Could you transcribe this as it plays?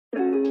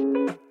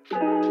I'm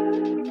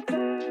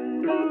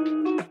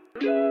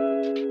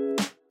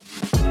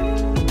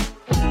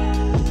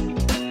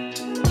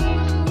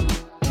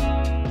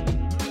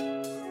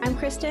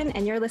Kristen,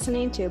 and you're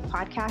listening to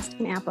Podcast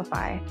and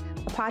Amplify,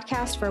 a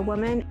podcast for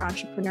women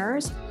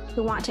entrepreneurs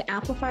who want to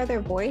amplify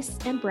their voice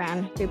and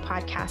brand through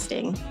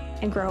podcasting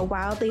and grow a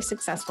wildly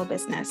successful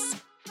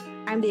business.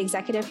 I'm the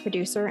executive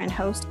producer and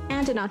host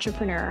and an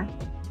entrepreneur,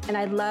 and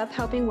I love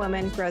helping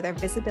women grow their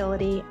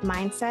visibility,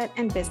 mindset,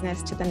 and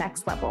business to the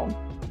next level.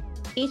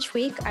 Each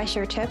week, I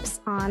share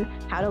tips on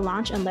how to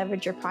launch and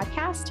leverage your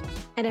podcast,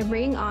 and I'm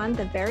bringing on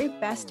the very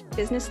best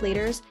business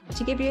leaders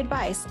to give you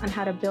advice on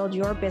how to build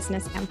your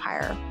business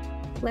empire.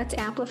 Let's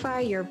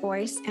amplify your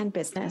voice and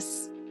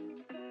business.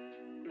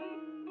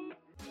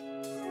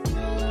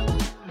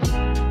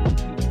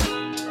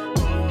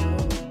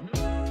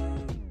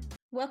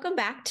 Welcome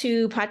back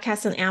to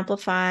Podcast and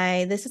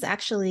Amplify. This is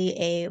actually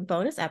a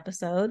bonus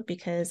episode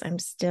because I'm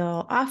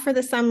still off for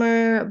the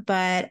summer,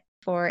 but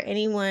for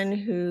anyone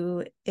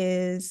who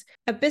is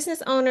a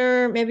business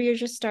owner, maybe you're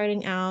just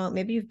starting out,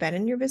 maybe you've been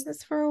in your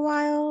business for a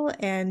while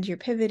and you're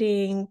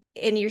pivoting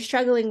and you're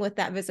struggling with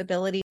that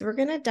visibility. We're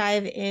going to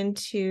dive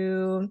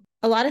into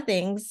a lot of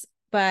things,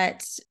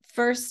 but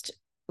first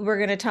we're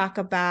going to talk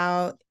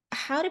about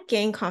how to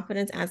gain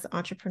confidence as an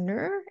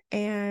entrepreneur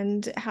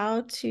and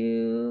how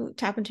to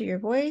tap into your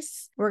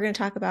voice. We're going to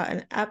talk about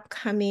an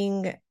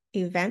upcoming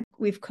event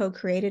we've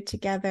co-created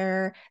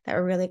together that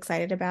we're really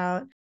excited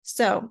about.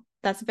 So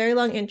that's a very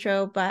long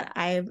intro, but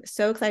I'm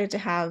so excited to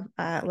have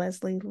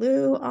Leslie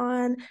Liu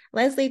on.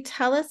 Leslie,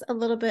 tell us a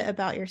little bit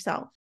about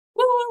yourself.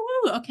 Woo, woo,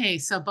 woo. Okay,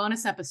 so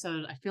bonus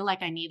episode. I feel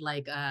like I need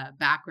like a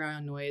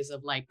background noise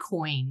of like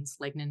coins,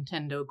 like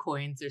Nintendo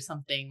coins or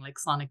something, like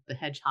Sonic the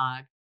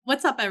Hedgehog.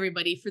 What's up,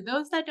 everybody? For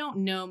those that don't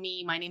know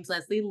me, my name's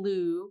Leslie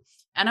Liu,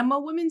 and I'm a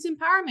women's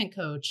empowerment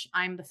coach.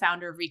 I'm the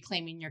founder of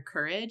Reclaiming Your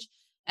Courage.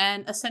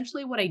 And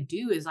essentially what I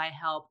do is I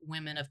help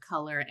women of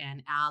color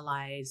and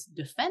allies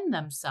defend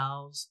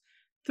themselves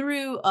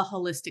through a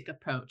holistic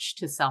approach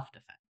to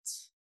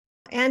self-defense.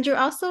 And you're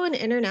also an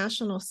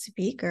international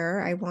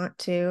speaker. I want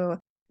to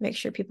make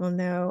sure people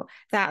know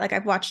that. Like,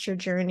 I've watched your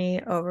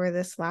journey over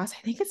this last,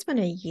 I think it's been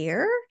a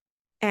year,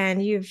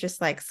 and you've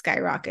just like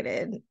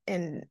skyrocketed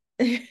and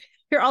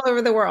you're all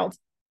over the world.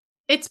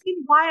 It's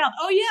been wild.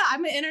 Oh yeah,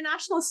 I'm an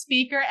international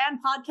speaker and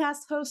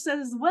podcast host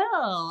as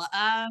well.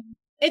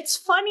 It's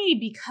funny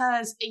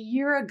because a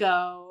year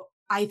ago,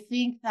 I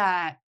think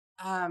that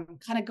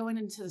kind of going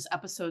into this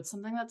episode,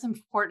 something that's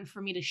important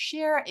for me to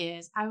share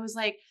is I was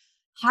like,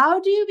 how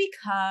do you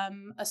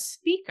become a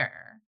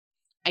speaker?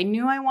 I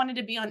knew I wanted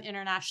to be on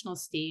international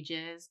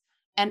stages,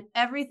 and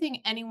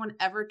everything anyone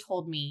ever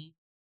told me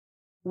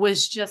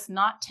was just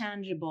not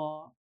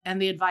tangible,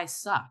 and the advice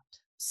sucked.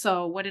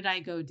 So what did I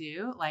go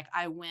do? Like,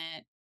 I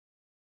went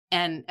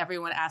and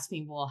everyone asked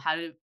me, well,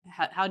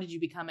 how did you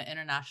become an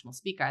international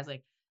speaker? I was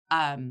like,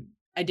 I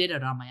did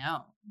it on my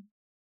own.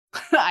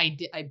 I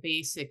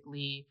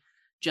basically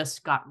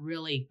just got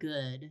really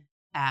good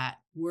at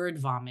word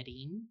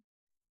vomiting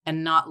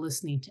and not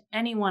listening to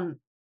anyone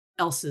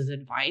else's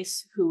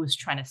advice who was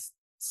trying to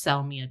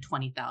sell me a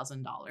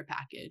 $20,000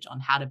 package on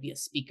how to be a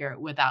speaker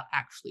without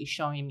actually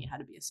showing me how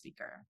to be a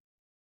speaker.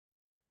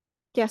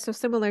 Yeah, so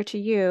similar to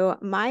you,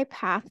 my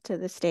path to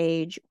the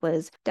stage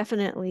was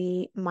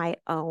definitely my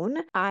own.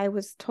 I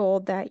was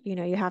told that,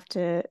 you have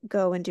to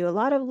go and do a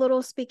lot of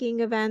little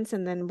speaking events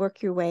and then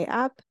work your way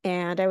up.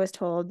 And I was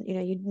told,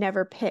 you'd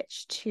never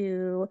pitch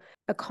to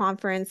a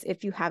conference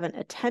if you haven't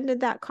attended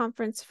that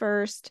conference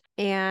first.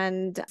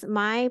 And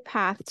my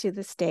path to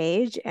the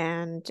stage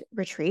and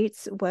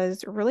retreats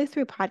was really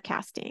through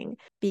podcasting,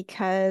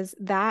 because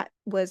that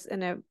was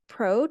an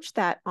approach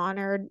that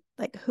honored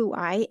like who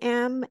I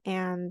am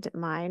and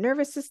my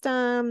nervous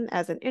system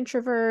as an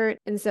introvert.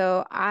 And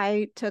so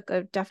I took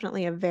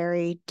definitely a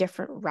very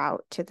different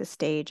route to the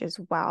stage as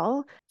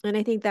well. And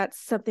I think that's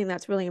something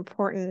that's really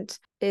important,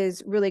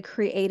 is really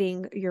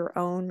creating your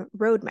own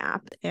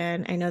roadmap.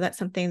 And I know that's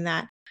something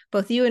that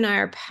both you and I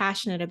are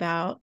passionate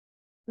about.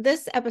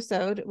 This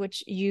episode,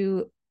 which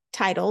you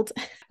titled,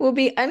 will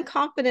be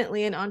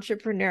Unconfidently an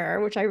Entrepreneur,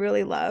 which I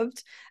really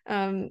loved.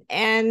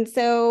 And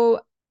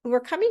so we're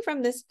coming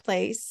from this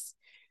place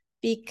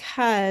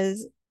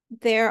because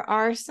there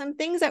are some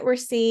things that we're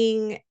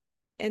seeing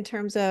in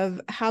terms of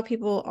how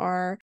people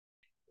are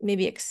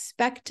maybe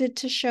expected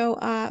to show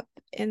up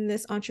in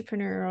this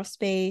entrepreneurial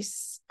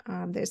space.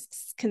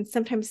 Can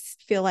sometimes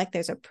feel like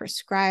there's a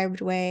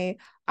prescribed way.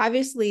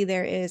 Obviously,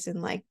 there is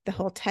in like the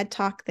whole TED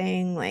Talk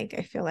thing. Like,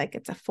 I feel like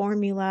it's a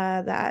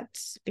formula that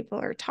people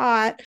are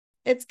taught.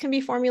 It can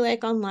be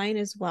formulaic online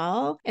as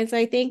well. And so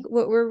I think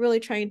what we're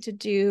really trying to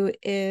do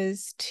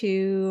is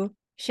to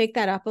shake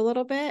that up a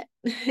little bit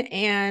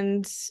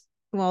and,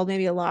 well,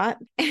 maybe a lot,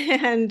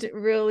 and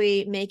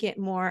really make it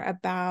more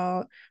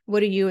about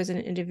what do you as an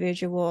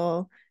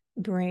individual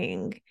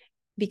bring,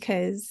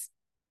 because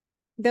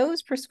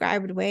those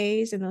prescribed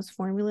ways and those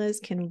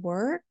formulas can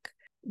work,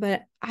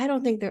 but I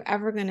don't think they're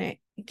ever going to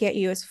get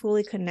you as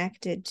fully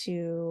connected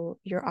to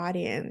your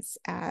audience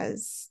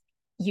as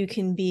you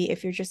can be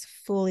if you're just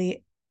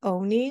fully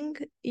owning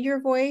your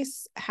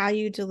voice, how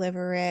you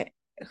deliver it,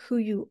 who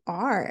you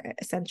are,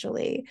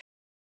 essentially.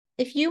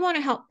 If you want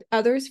to help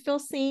others feel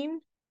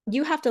seen,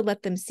 you have to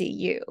let them see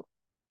you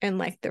and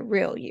like the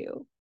real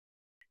you.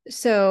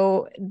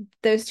 So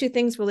those two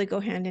things really go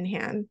hand in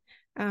hand.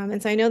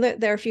 And so I know that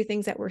there are a few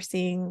things that we're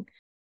seeing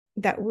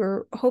that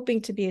we're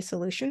hoping to be a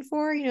solution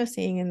for,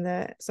 seeing in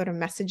the sort of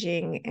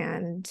messaging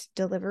and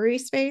delivery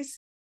space.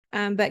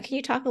 But can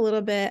you talk a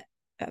little bit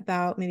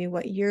about maybe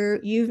what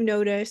you've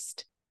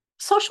noticed?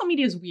 Social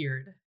media is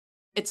weird.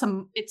 It's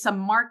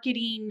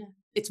marketing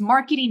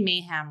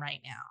mayhem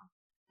right now.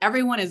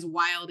 Everyone is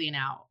wilding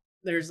out.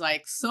 There's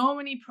like so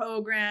many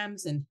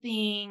programs and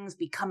things,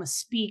 become a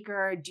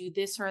speaker, do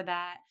this or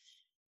that.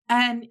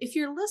 And if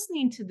you're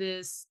listening to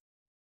this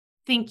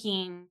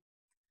thinking,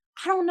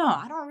 I don't know,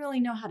 I don't really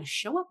know how to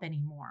show up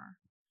anymore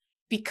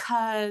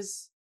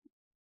because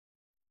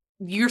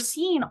you're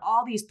seeing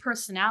all these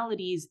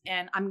personalities,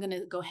 and I'm going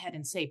to go ahead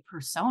and say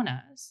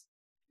personas,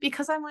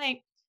 because I'm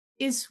like,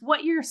 is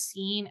what you're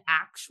seeing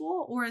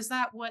actual, or is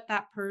that what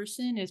that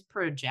person is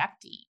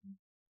projecting,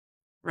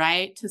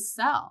 right? To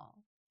sell.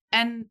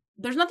 And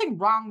there's nothing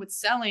wrong with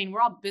selling.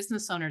 We're all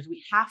business owners.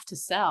 We have to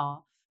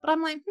sell. But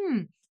I'm like,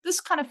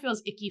 this kind of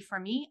feels icky for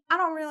me. I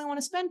don't really want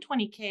to spend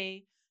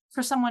 20K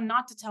for someone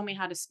not to tell me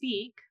how to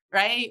speak,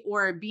 right?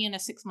 Or be in a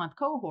 6-month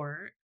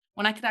cohort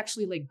when I could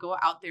actually like go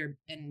out there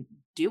and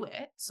do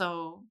it.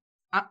 So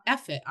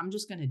F it. I'm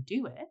just going to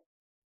do it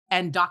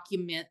and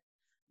document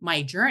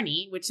my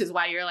journey, which is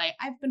why you're like,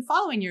 I've been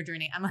following your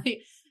journey. I'm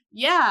like,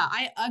 yeah,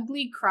 I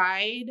ugly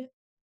cried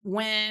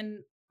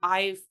when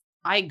I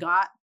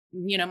got,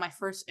 my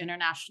first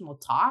international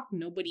talk.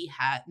 Nobody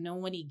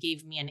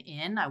gave me an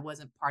in. I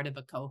wasn't part of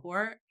a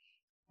cohort.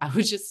 I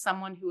was just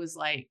someone who was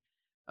like,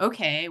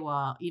 okay,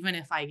 well, even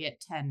if I get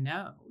 10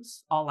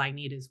 no's, all I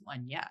need is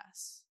one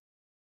yes.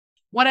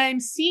 What I'm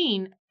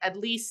seeing, at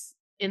least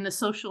in the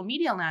social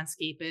media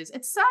landscape, is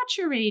it's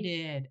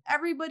saturated.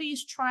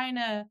 Everybody's trying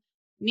to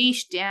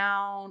niche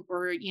down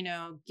or,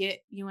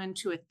 get you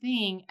into a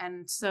thing.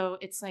 And so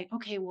it's like,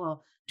 okay,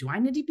 well, do I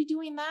need to be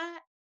doing that?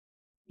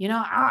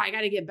 I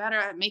got to get better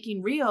at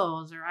making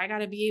reels, or I got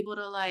to be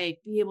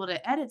able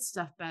to edit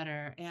stuff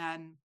better.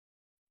 And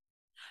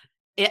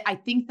I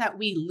think that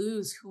we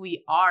lose who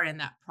we are in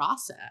that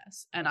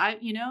process. And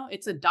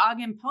it's a dog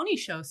and pony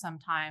show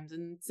sometimes,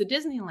 and it's a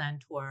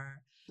Disneyland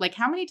tour. Like,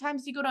 how many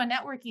times do you go to a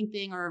networking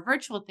thing or a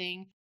virtual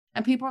thing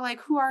and people are like,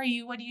 who are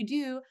you? What do you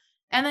do?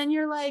 And then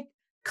you're like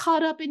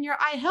caught up in your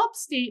I help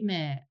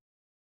statement,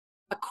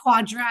 a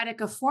quadratic,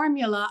 a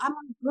formula. I'm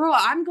like, girl,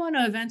 I'm going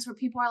to events where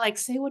people are like,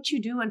 say what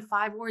you do in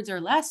 5 words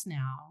or less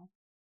now,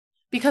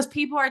 because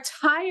people are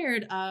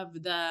tired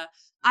of the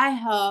I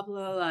help, blah,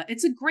 blah, blah.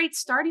 It's a great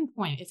starting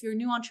point. If you're a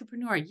new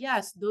entrepreneur,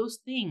 yes, those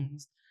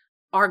things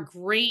are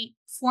great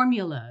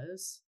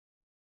formulas,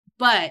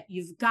 but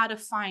you've got to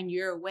find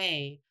your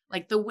way.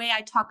 Like the way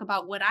I talk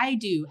about what I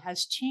do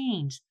has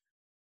changed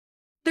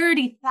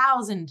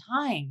 30,000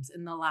 times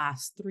in the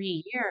last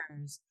 3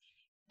 years.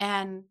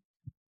 And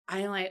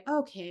I'm like,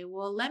 okay,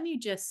 well, let me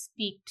just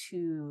speak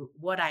to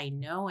what I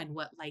know and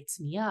what lights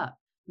me up,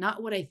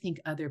 not what I think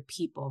other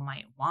people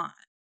might want.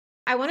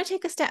 I want to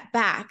take a step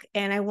back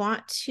and I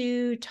want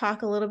to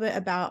talk a little bit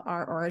about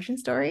our origin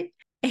story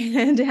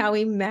and how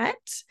we met.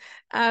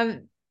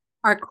 Um,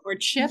 Our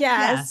courtship,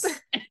 yes.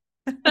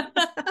 yes.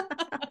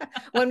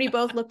 When we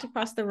both looked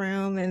across the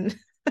room and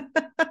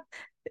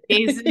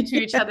Gazed into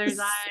each other's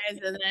yes. eyes.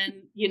 And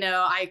then,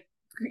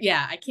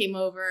 I came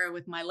over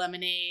with my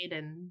lemonade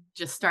and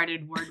just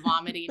started word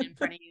vomiting in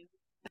front of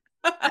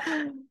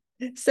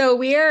you. So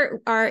we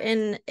are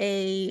in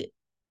a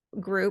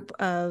group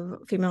of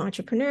female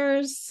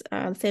entrepreneurs,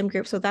 the same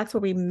group. So that's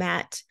where we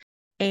met.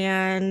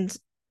 And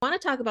I want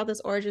to talk about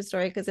this origin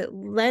story because it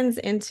lends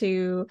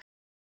into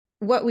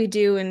what we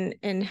do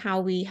and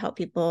how we help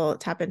people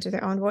tap into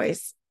their own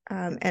voice.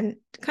 And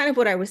kind of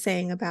what I was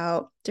saying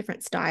about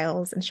different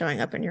styles and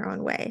showing up in your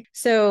own way.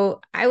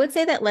 So I would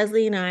say that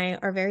Leslie and I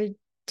are very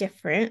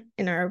different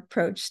in our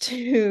approach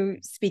to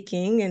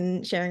speaking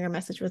and sharing our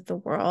message with the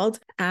world.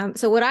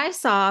 So what I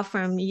saw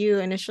from you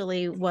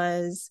initially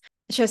was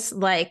just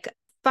like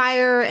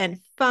fire and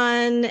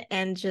fun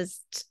and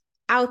just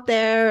out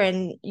there.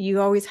 And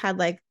you always had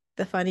like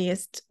the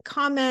funniest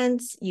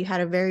comments. You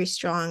had a very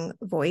strong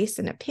voice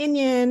and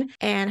opinion.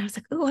 And I was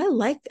like, oh, I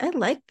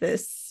like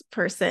this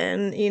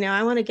person.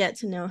 I want to get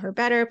to know her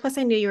better. Plus,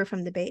 I knew you were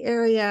from the Bay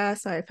Area.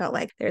 So I felt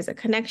like there's a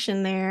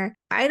connection there.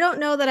 I don't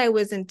know that I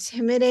was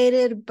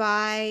intimidated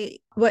by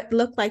what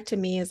looked like to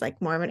me is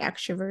like more of an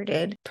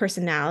extroverted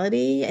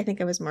personality. I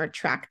think I was more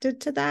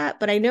attracted to that.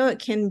 But I know it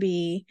can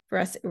be for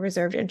us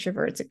reserved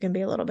introverts, it can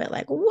be a little bit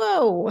like,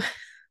 whoa.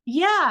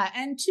 Yeah.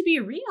 And to be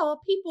real,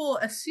 people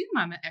assume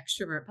I'm an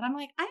extrovert, but I'm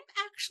like, I'm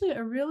actually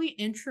a really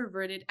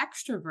introverted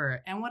extrovert.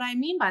 And what I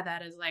mean by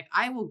that is like,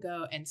 I will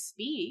go and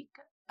speak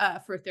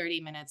for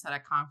 30 minutes at a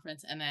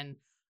conference, and then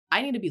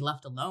I need to be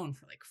left alone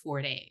for like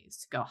 4 days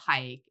to go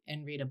hike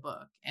and read a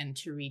book and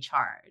to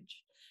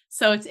recharge.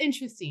 So it's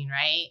interesting,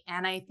 right?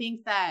 And I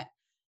think that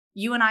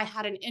you and I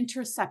had an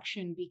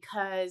intersection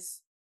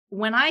because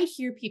when I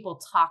hear people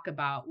talk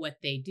about what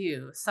they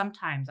do,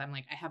 sometimes I'm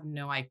like, I have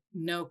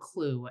no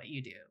clue what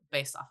you do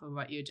based off of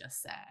what you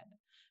just said.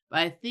 But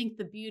I think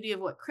the beauty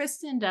of what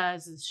Kristen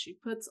does is she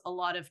puts a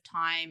lot of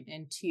time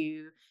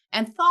into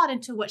and thought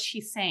into what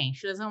she's saying.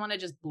 She doesn't want to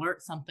just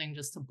blurt something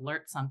just to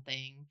blurt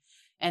something.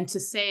 And to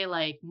say,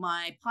 like,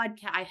 my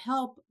podcast, I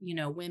help,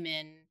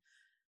 women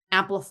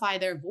amplify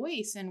their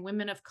voice and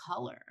women of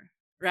color,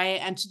 right?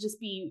 And to just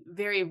be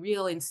very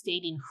real in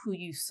stating who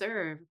you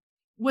serve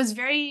was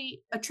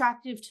very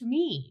attractive to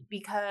me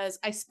because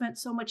I spent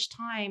so much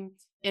time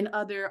in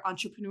other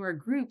entrepreneur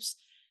groups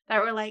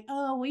that were like,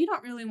 oh, well, you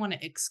don't really want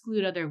to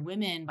exclude other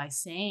women by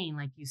saying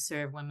like you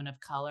serve women of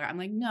color. I'm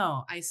like,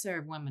 no, I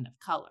serve women of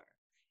color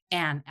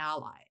and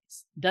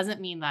allies.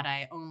 Doesn't mean that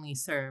I only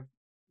serve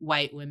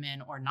white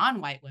women or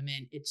non-white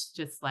women. It's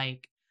just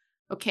like,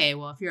 okay,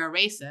 well, if you're a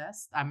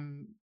racist,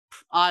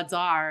 odds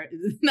are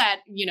that,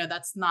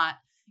 that's not,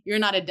 you're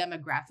not a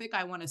demographic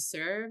I want to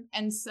serve.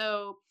 And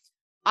so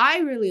I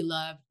really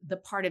loved the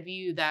part of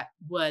you that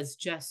was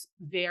just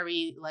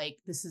very like,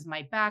 this is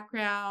my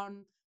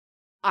background.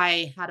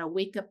 I had a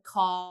wake up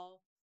call,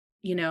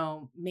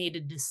 made a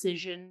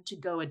decision to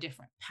go a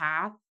different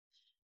path.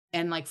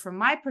 And like from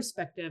my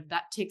perspective,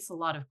 that takes a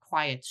lot of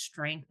quiet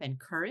strength and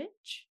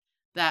courage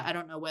that I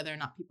don't know whether or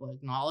not people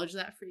acknowledge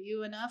that for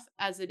you enough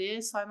as it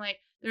is. So I'm like,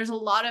 there's a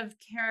lot of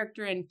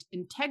character and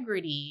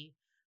integrity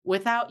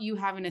without you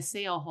having to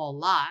say a whole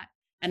lot.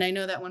 And I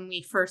know that when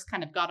we first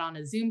kind of got on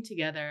a Zoom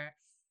together,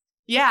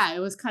 yeah, it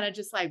was kind of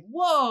just like,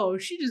 whoa,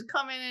 she just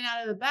coming in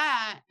out of the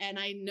bat. And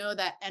I know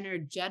that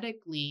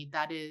energetically,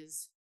 that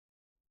is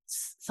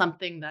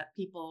something that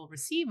people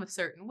receive a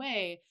certain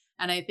way.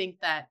 And I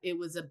think that it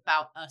was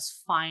about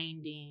us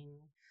finding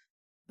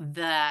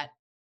that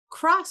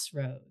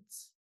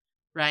crossroads,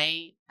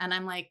 right? And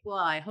I'm like, well,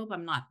 I hope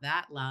I'm not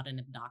that loud and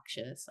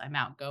obnoxious. I'm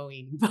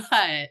outgoing,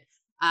 but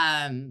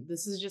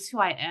this is just who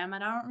I am.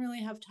 And I don't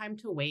really have time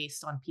to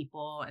waste on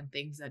people and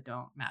things that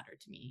don't matter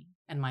to me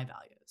and my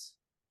values.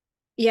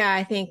 Yeah,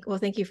 I think, well,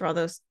 thank you for all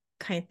those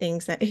kind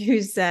things that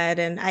you said.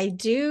 And I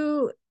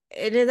do,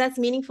 that's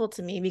meaningful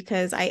to me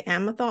because I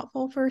am a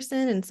thoughtful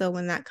person. And so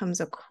when that comes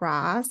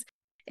across,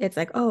 it's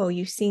like, oh,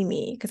 you see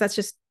me, because that's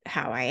just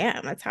how I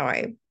am. That's how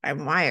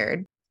I'm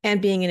wired.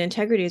 And being in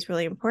integrity is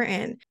really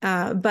important.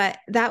 But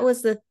that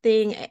was the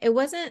thing. It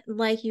wasn't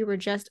like you were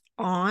just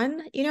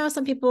on,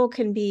 some people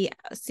can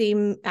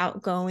seem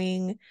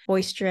outgoing,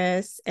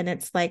 boisterous, and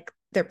it's like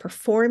they're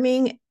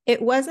performing.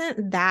 It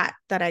wasn't that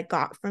I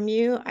got from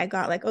you. I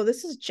got like, oh,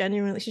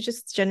 she's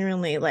just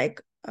genuinely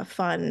like a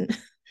fun,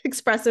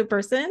 expressive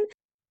person.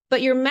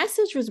 But your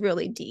message was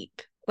really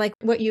deep. Like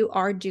what you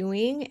are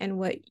doing and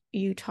what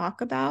you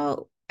talk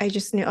about, I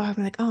just knew,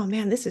 I'm like, oh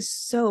man, this is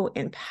so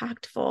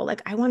impactful.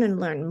 Like, I want to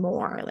learn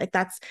more.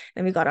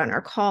 Then we got on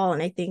our call.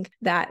 And I think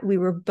that we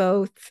were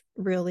both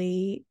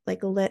really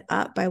like lit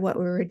up by what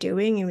we were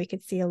doing. And we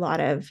could see a lot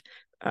of,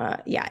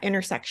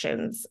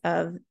 intersections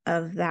of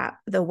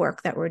the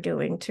work that we're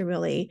doing to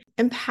really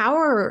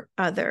empower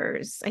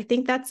others. I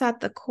think that's at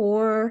the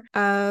core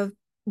of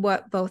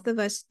what both of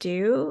us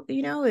do,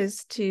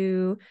 is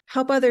to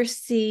help others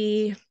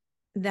see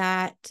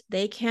that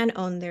they can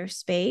own their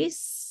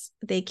space.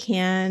 They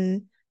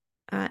can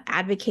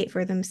advocate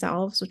for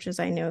themselves, which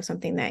is, I know,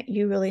 something that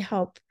you really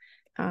help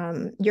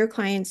your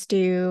clients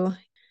do.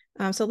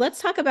 So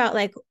let's talk about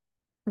like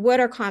what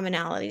our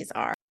commonalities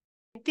are.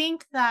 I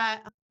think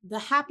that the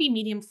happy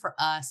medium for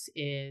us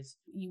is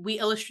we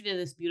illustrated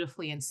this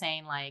beautifully in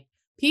saying like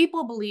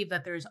people believe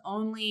that there's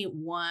only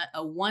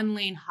one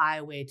lane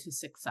highway to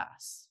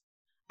success.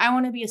 I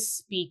want to be a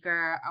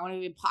speaker. I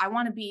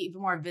want to be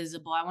even more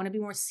visible. I want to be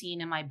more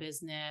seen in my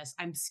business.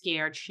 I'm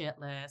scared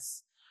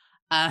shitless.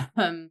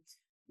 Um,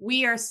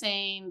 we are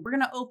saying we're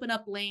going to open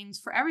up lanes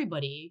for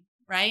everybody,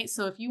 right?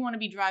 So if you want to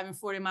be driving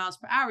 40 miles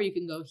per hour, you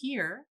can go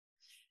here.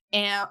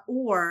 And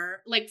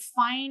or like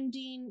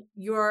finding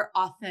your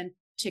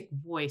authentic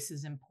voice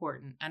is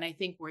important. And I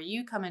think where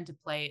you come into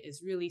play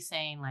is really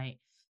saying like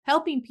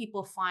helping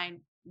people find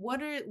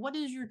what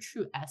is your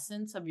true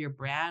essence of your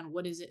brand?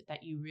 What is it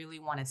that you really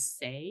want to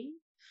say?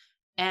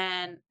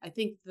 And I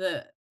think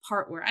the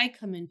part where I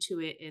come into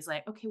it is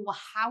like, okay, well,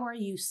 how are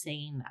you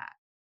saying that?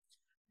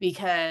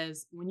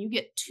 Because when you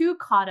get too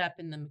caught up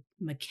in the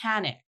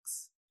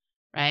mechanics,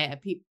 right?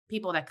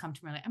 People that come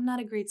to me like, I'm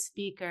not a great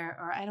speaker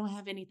or I don't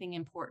have anything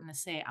important to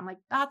say. I'm like,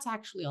 that's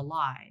actually a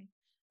lie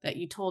that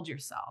you told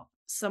yourself.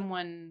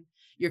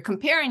 You're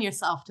comparing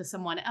yourself to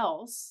someone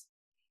else.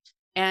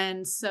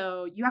 And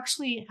so you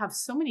actually have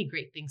so many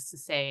great things to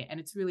say. And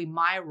it's really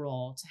my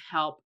role to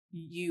help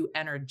you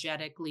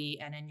energetically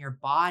and in your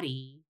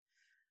body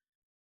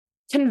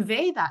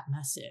convey that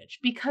message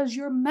because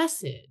your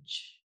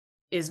message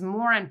is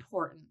more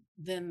important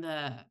than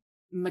the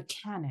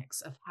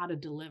mechanics of how to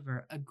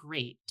deliver a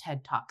great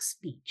TED Talk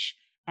speech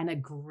and a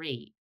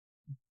great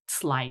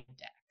slide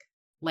deck.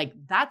 Like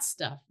that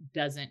stuff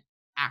doesn't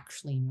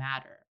actually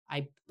matter.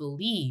 I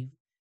believe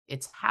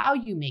it's how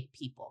you make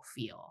people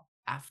feel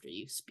after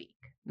you speak,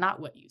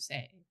 not what you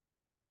say.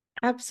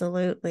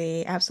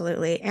 Absolutely.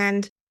 Absolutely.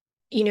 And,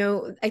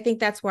 I think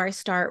that's where I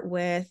start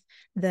with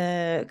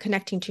the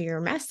connecting to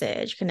your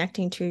message,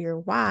 connecting to your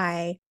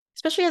why.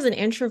 Especially as an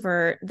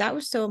introvert, that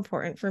was so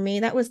important for me.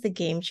 That was the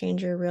game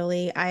changer,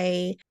 really.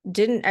 I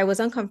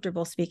was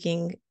uncomfortable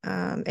speaking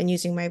and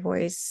using my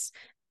voice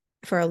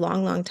for a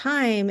long, long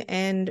time.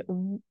 And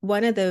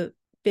one of the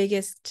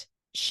biggest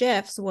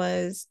shifts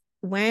was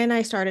when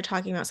I started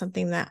talking about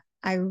something that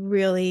I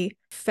really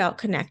felt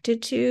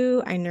connected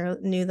to. I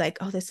knew like,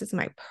 oh, this is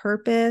my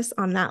purpose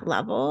on that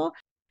level.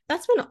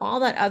 That's when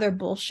all that other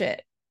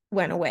bullshit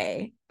went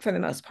away for the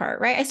most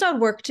part, right? I still had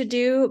work to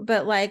do,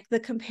 but like the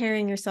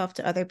comparing yourself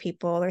to other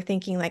people or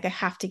thinking like I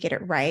have to get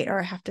it right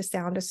or I have to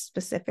sound a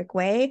specific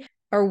way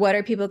or what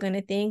are people going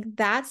to think?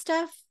 That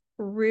stuff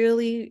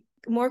really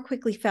more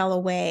quickly fell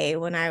away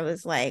when I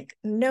was like,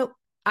 nope,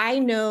 I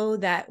know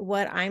that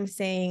what I'm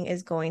saying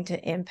is going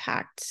to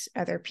impact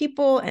other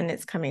people and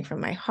it's coming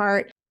from my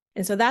heart.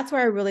 And so that's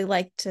where I really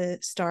like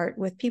to start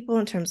with people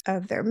in terms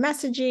of their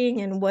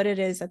messaging and what it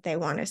is that they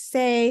want to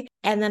say.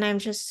 And then I'm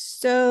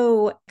just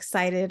so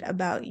excited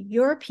about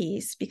your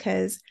piece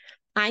because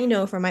I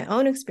know from my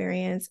own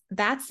experience,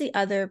 that's the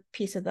other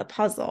piece of the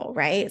puzzle,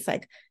 right? It's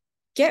like,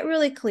 get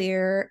really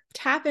clear,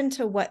 tap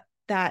into what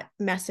that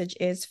message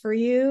is for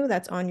you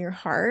that's on your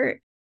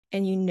heart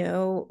and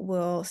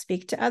will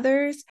speak to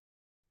others.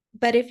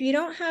 But if you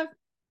don't have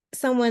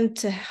someone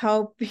to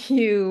help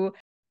you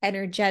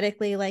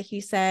energetically, like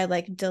you said,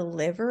 like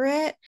deliver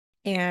it,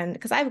 and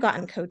because I've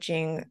gotten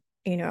coaching,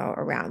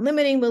 around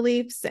limiting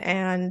beliefs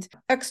and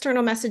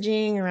external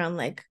messaging around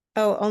like,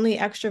 oh, only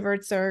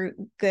extroverts are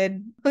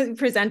good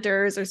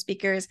presenters or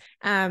speakers.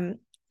 And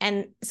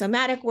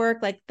somatic work,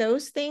 like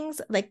those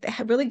things, like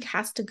that really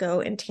has to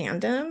go in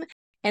tandem.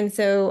 And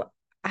so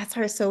that's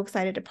why I was so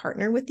excited to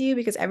partner with you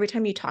because every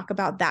time you talk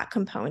about that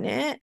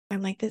component,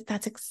 I'm like,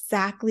 that's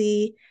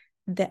exactly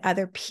the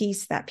other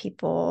piece that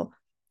people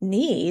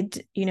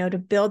need, to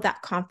build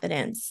that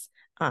confidence,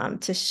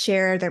 to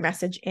share their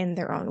message in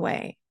their own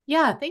way.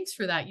 Yeah, thanks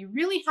for that. You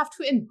really have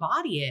to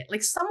embody it.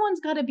 Like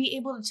someone's got to be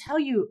able to tell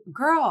you,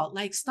 girl,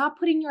 like stop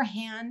putting your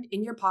hand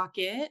in your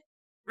pocket,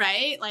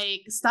 right?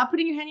 Like stop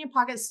putting your hand in your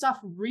pocket, stop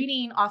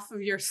reading off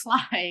of your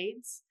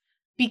slides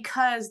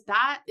because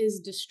that is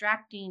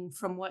distracting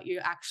from what you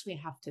actually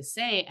have to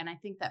say. And I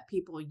think that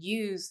people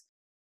use,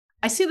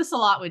 I see this a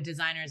lot with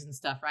designers and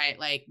stuff, right?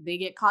 Like they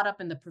get caught up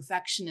in the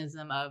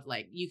perfectionism of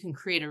like, you can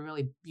create a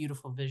really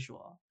beautiful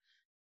visual.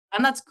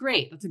 And that's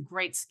great. That's a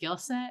great skill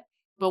set.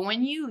 But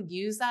when you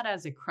use that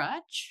as a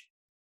crutch,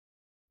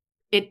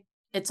 it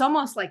it's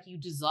almost like you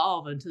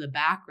dissolve into the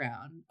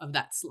background of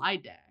that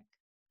slide deck.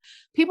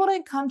 People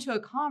didn't come to a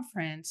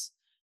conference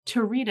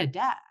to read a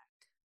deck,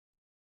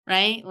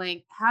 right?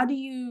 Like how do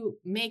you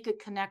make a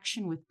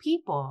connection with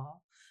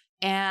people?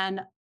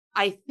 And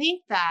I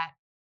think that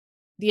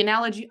the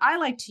analogy I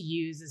like to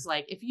use is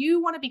like if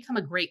you want to become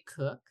a great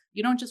cook,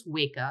 you don't just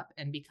wake up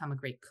and become a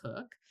great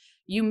cook.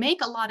 You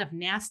make a lot of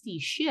nasty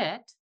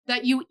shit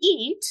that you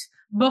eat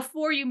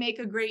before you make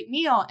a great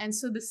meal. And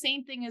so the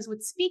same thing is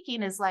with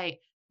speaking is like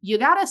you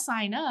got to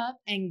sign up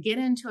and get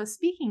into a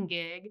speaking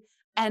gig.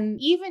 And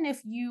even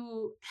if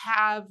you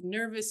have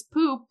nervous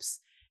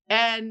poops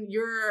and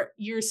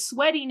you're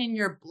sweating in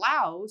your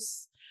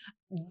blouse,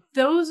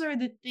 those are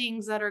the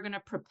things that are going to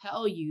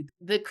propel you.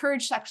 The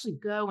courage to actually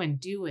go and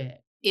do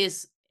it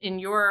is, in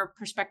your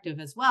perspective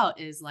as well,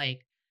 is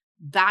like,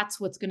 that's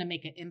what's going to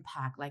make an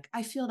impact. Like,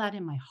 I feel that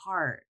in my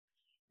heart,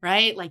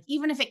 right? Like,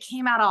 even if it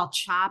came out all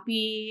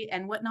choppy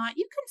and whatnot,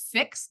 you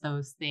can fix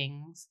those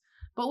things.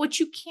 But what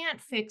you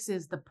can't fix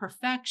is the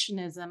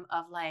perfectionism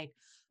of like,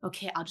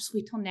 okay, I'll just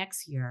wait till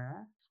next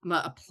year. I'm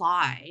going to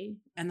apply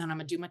and then I'm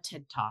going to do my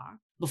TED talk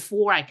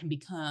before I can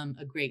become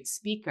a great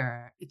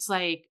speaker. It's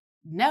like,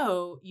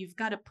 no, you've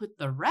got to put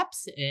the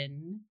reps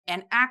in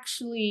and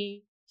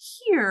actually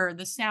hear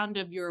the sound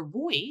of your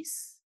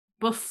voice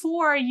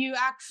before you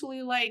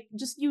actually like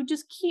you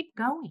just keep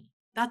going.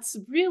 That's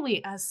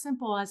really as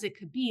simple as it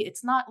could be.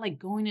 It's not like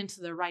going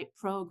into the right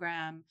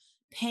program,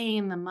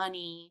 paying the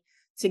money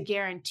to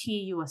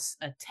guarantee you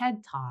a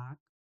TED talk.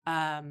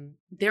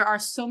 There are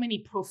so many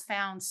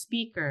profound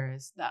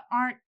speakers that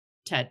aren't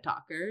TED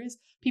talkers.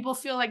 People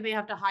feel like they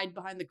have to hide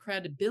behind the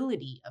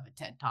credibility of a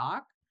TED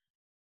talk.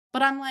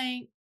 But I'm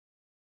like,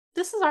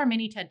 this is our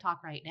mini TED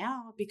talk right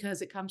now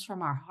because it comes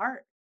from our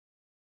heart.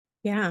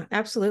 Yeah,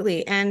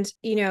 absolutely. And,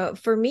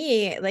 for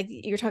me, like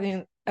you're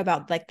talking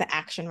about like the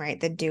action, right?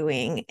 The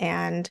doing.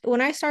 And when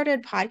I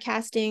started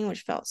podcasting,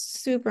 which felt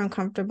super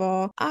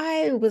uncomfortable,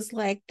 I was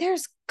like,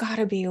 there's got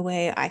to be a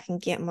way I can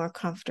get more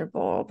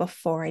comfortable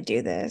before I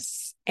do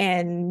this.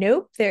 And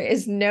nope, there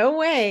is no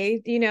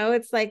way.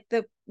 It's like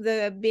the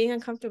being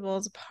uncomfortable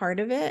is part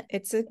of it.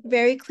 It's a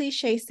very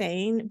cliche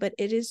saying, but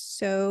it's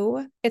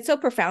so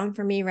profound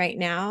for me right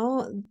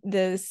now.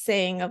 The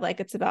saying of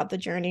like it's about the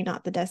journey,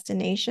 not the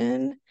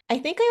destination. I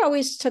think I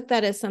always took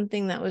that as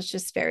something that was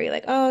just very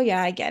like, oh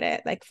yeah, I get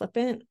it, like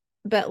flippant.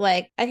 But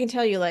like I can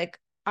tell you, like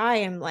I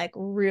am like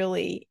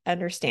really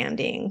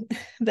understanding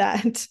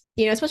that,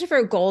 especially for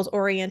a goals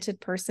oriented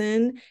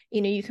person,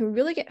 you can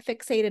really get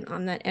fixated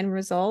on that end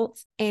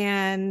result.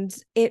 And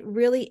it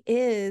really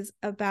is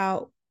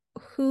about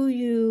who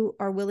you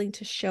are willing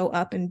to show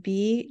up and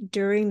be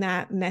during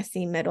that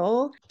messy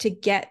middle to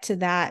get to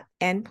that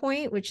end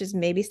point, which is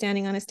maybe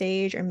standing on a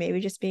stage or maybe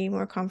just being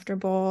more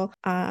comfortable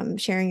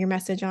sharing your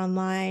message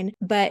online.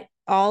 But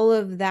all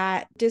of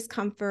that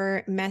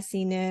discomfort,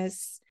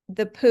 messiness,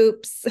 the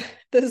poops,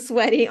 the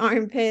sweaty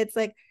armpits,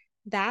 like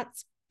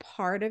that's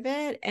part of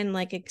it. And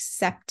like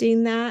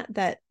accepting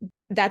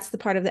that's the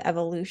part of the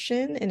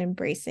evolution and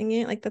embracing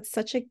it. Like that's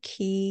such a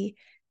key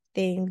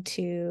thing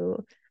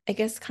to, I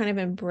guess, kind of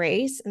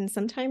embrace. And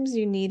sometimes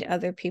you need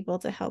other people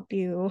to help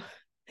you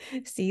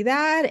see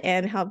that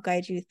and help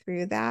guide you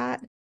through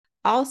that.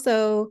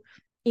 Also,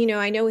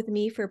 I know with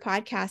me for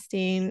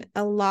podcasting,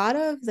 a lot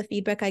of the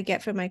feedback I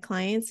get from my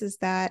clients is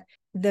that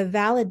the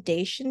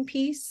validation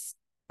piece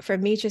for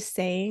me just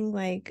saying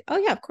like, oh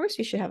yeah, of course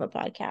you should have a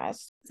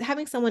podcast.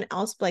 Having someone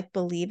else like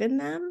believe in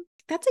them,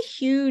 that's a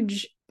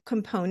huge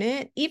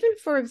component, even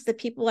for the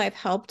people I've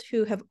helped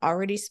who have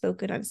already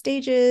spoken on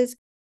stages.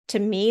 To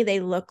me,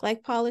 they look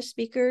like polished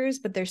speakers,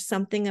 but there's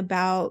something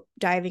about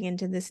diving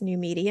into this new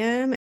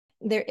medium.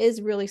 There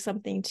is really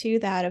something to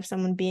that of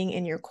someone being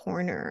in your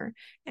corner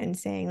and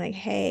saying like,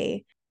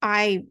 hey,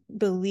 I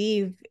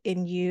believe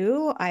in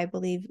you. I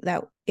believe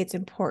that it's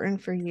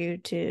important for you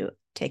to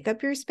take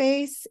up your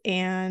space,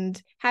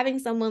 and having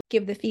someone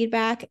give the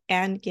feedback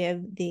and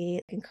give the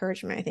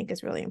encouragement, I think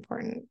is really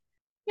important.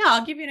 Yeah,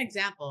 I'll give you an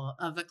example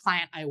of a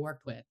client I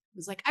worked with. It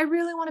was like, I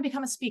really want to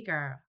become a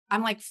speaker.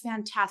 I'm like,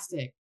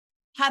 fantastic.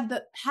 Had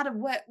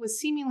what was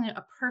seemingly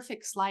a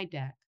perfect slide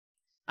deck.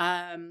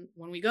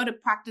 When we go to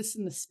practice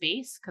in the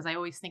space, because I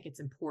always think it's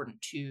important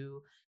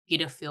to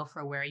get a feel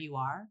for where you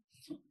are.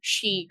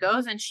 She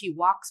goes and she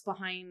walks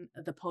behind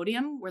the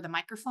podium where the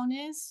microphone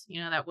is,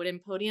 that wooden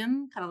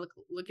podium, kind of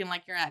looking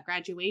like you're at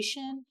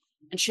graduation.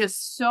 And she has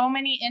so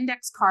many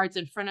index cards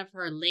in front of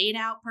her laid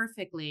out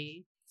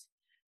perfectly.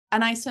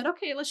 And I said,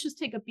 okay, let's just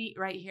take a beat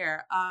right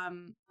here.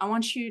 I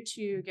want you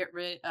to get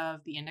rid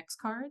of the index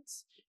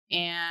cards,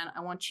 and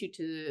I want you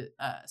to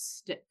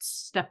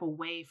step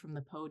away from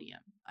the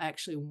podium. I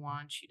actually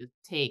want you to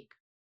take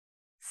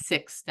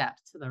 6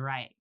 steps to the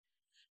right.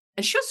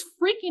 And she was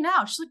freaking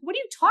out. She's like, what are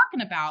you talking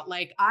about?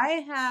 Like,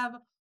 I have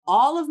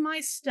all of my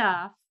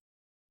stuff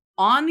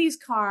on these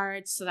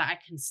cards so that I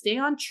can stay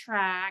on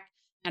track,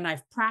 and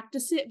I've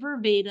practiced it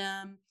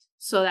verbatim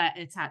so that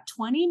it's at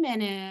 20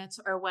 minutes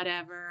or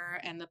whatever,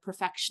 and the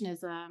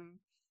perfectionism.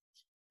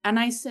 And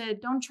I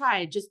said, don't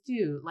try, just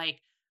do.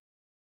 Like,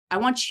 I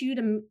want you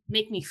to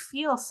make me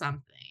feel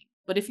something.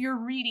 But if you're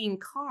reading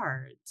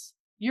cards,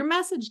 your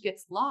message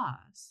gets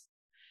lost.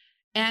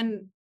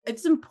 And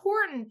it's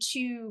important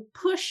to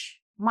push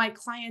my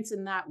clients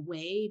in that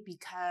way,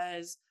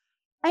 because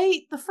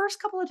the first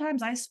couple of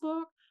times I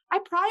spoke, I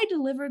probably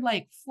delivered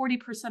like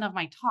 40% of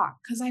my talk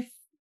because I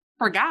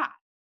forgot.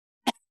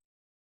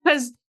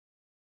 Because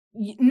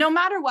no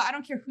matter what, I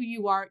don't care who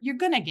you are, you're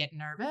going to get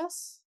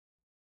nervous.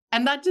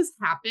 And that just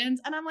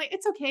happens. And I'm like,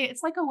 it's okay.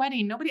 It's like a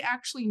wedding. Nobody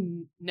actually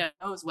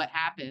knows what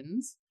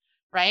happens,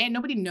 right?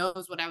 Nobody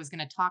knows what I was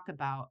going to talk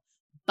about.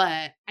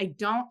 But I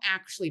don't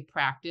actually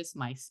practice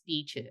my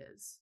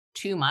speeches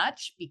too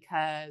much,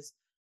 because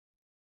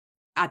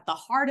at the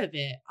heart of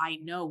it, I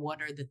know what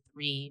are the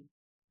three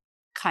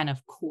kind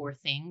of core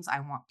things I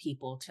want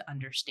people to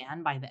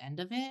understand by the end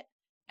of it.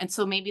 And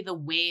so maybe the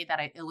way that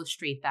I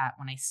illustrate that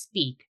when I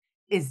speak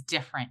is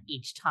different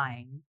each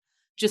time.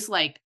 Just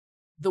like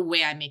the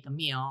way I make a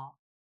meal,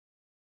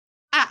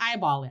 I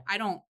eyeball it.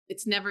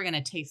 It's never going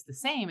to taste the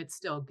same. It's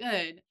still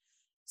good.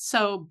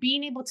 So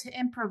being able to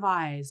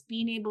improvise,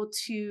 being able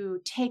to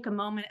take a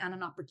moment and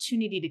an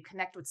opportunity to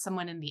connect with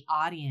someone in the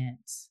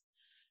audience,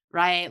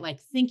 right? Like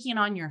thinking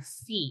on your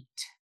feet.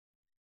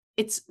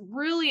 It's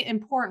really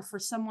important for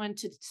someone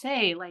to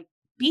say, like,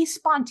 be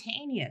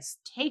spontaneous,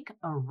 take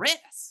a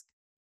risk,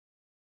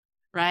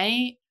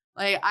 right?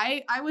 Like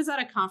I was at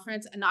a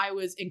conference and I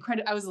was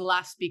incredible. I was the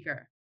last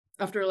speaker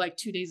after like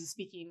 2 days of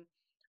speaking.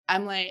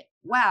 I'm like,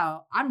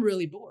 wow, I'm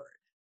really bored.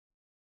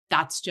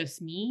 That's just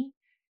me.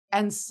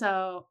 And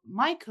so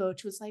my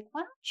coach was like, why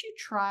don't you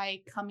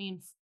try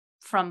coming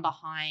from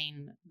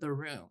behind the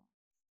room?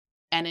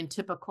 And in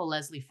typical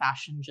Leslie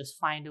fashion, just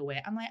find a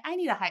way. I'm like, I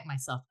need to hype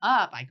myself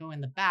up. I go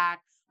in the back,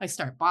 I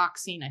start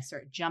boxing, I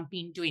start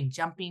jumping, doing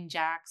jumping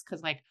jacks.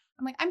 Cause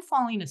I'm like, I'm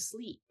falling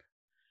asleep.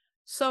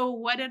 So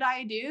what did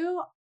I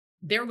do?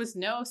 There was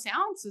no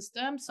sound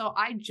system. So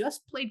I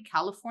just played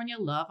California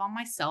Love on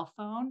my cell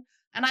phone,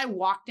 and I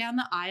walked down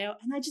the aisle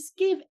and I just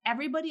gave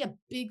everybody a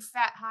big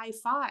fat high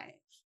five,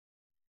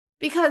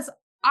 because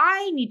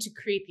I need to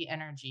create the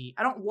energy.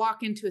 I don't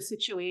walk into a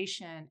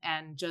situation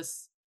and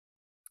just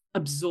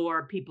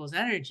absorb people's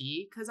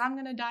energy, because I'm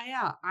going to die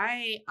out.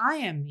 I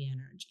am the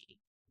energy.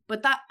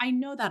 But that I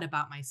know that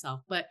about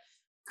myself. But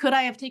could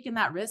I have taken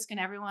that risk and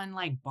everyone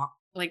like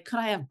could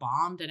I have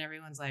bombed and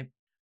everyone's like,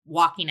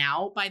 walking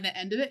out by the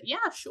end of it,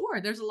 yeah,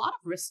 sure. There's a lot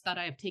of risks that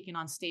I have taken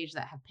on stage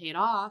that have paid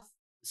off.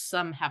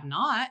 Some have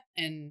not.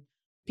 And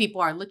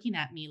people are looking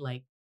at me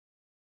like,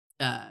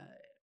 uh,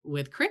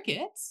 with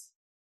crickets.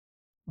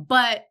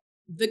 But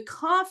the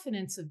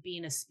confidence of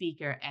being a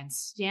speaker and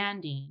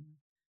standing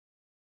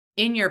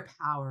in your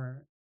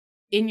power,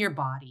 in your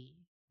body,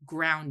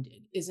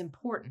 grounded is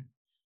important.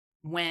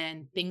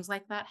 When things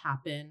like that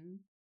happen,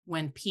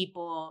 when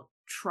people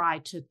try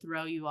to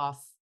throw you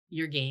off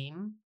your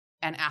game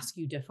and ask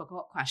you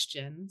difficult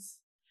questions,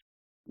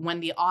 when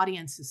the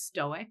audience is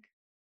stoic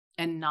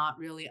and not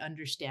really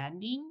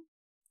understanding,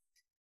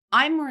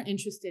 I'm more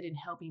interested in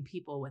helping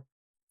people with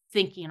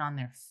thinking on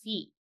their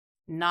feet,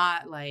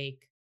 not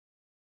like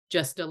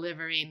just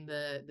delivering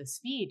the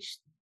speech.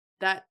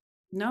 That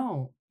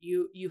no,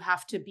 you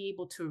have to be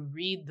able to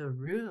read the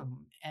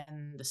room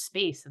and the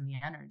space and the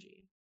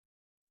energy.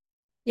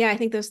 Yeah, I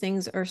think those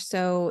things are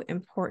so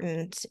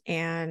important.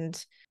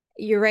 And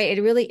you're right.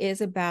 It really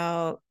is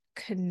about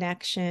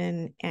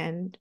connection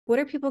and what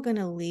are people going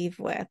to leave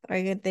with?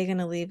 They going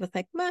to leave with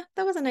like, meh,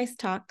 that was a nice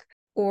talk?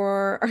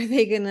 Or are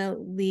they going to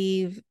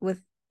leave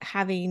with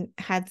having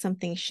had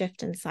something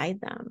shift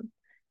inside them,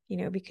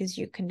 because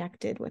you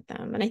connected with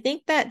them? And I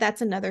think that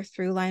that's another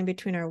through line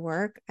between our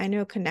work. I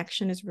know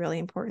connection is really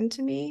important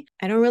to me.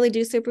 I don't really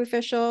do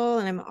superficial,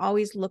 and I'm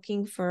always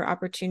looking for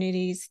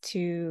opportunities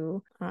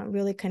to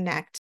really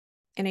connect.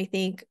 And I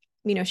think,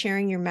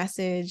 sharing your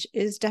message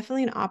is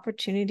definitely an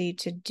opportunity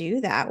to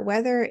do that,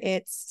 whether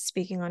it's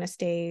speaking on a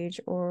stage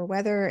or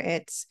whether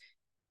it's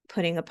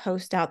putting a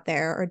post out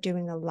there or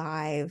doing a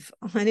live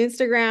on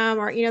Instagram,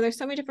 or, there's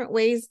so many different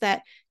ways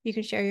that you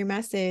can share your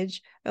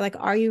message. But like,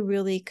 are you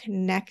really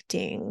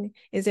connecting?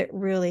 Is it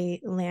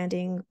really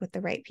landing with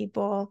the right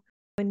people?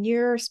 When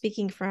you're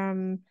speaking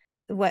from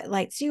what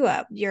lights you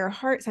up, your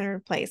heart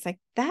centered place, like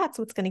that's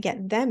what's going to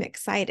get them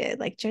excited,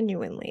 like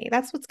genuinely.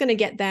 That's what's going to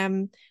get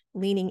them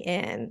leaning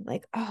in,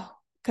 like, oh,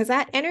 because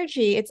that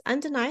energy, it's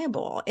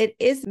undeniable. It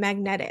is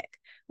magnetic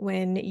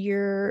when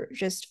you're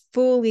just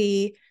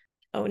fully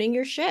owning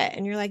your shit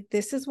and you're like,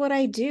 this is what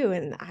I do.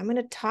 And I'm going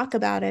to talk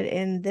about it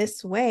in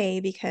this way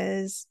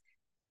because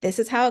this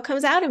is how it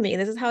comes out of me.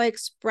 This is how I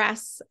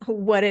express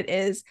what it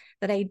is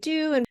that I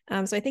do.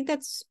 And so I think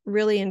that's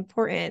really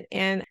important.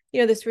 And,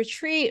 this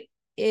retreat,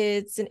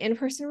 it's an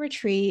in-person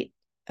retreat,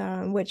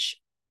 which,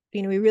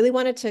 we really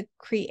wanted to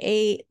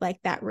create like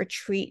that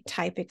retreat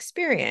type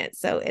experience.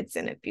 So it's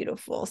in a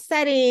beautiful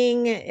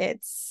setting.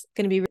 It's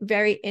going to be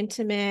very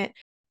intimate,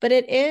 but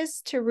it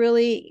is to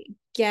really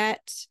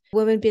get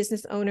women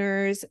business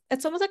owners.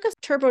 It's almost like a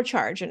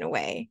turbocharge in a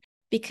way,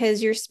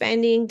 because you're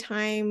spending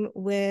time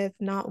with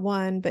not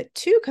one, but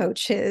two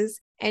coaches,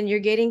 and you're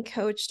getting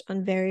coached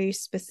on very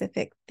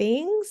specific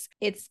things.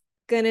 It's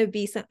going to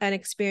be an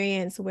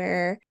experience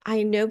where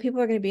I know people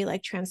are going to be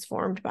like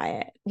transformed by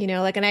it,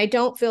 and I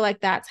don't feel like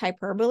that's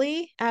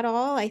hyperbole at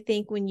all. I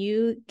think when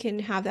you can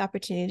have the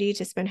opportunity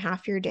to spend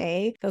half your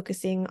day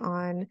focusing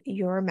on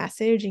your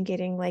message and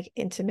getting like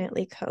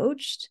intimately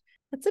coached,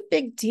 that's a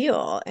big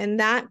deal. And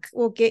that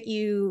will get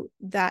you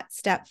that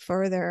step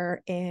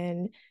further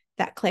in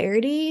that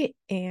clarity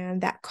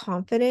and that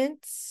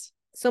confidence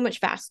so much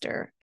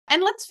faster.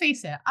 And let's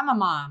face it, I'm a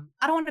mom.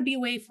 I don't want to be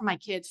away from my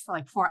kids for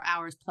like 4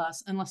 hours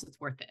plus unless it's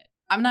worth it.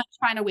 I'm not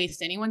trying to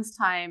waste anyone's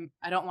time.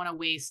 I don't want to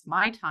waste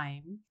my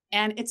time.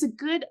 And it's a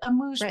good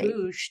amuse Right.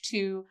 bouche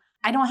to,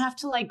 I don't have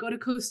to like go to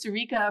Costa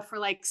Rica for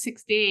like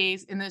 6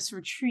 days in this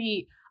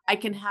retreat. I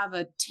can have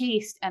a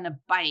taste and a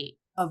bite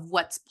of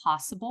what's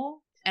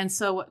possible. And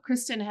so what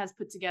Kristen has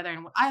put together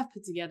and what I have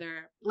put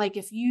together, like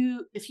if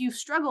you've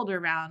struggled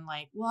around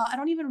like, well, I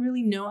don't even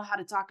really know how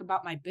to talk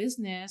about my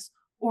business,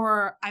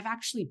 or I've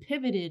actually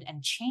pivoted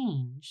and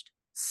changed.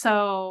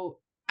 So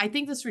I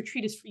think this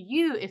retreat is for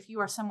you if you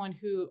are someone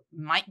who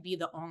might be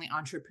the only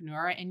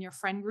entrepreneur in your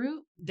friend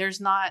group. There's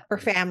not, Or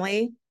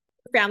family.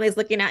 Family's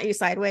looking at you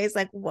sideways,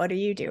 like, what are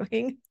you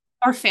doing?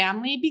 or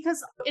family,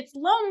 because it's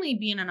lonely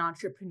being an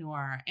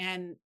entrepreneur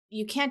and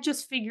you can't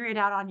just figure it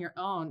out on your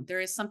own. There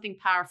is something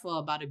powerful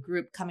about a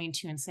group coming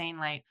to you and saying,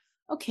 like,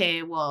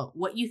 okay, well,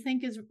 what you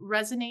think is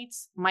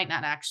resonates might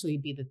not actually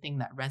be the thing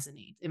that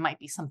resonates. It might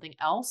be something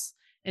else.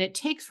 And it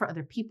takes for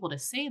other people to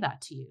say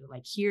that to you.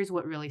 Like, here's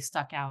what really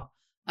stuck out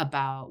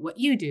about what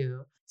you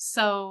do.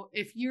 So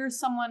if you're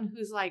someone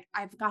who's like,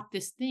 I've got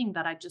this thing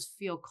that I just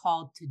feel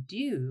called to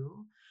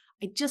do,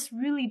 I just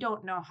really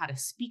don't know how to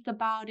speak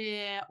about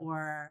it,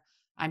 or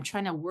I'm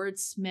trying to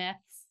wordsmith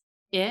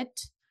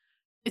it.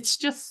 It's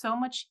just so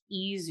much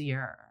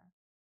easier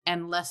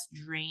and less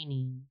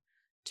draining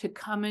to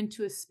come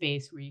into a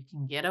space where you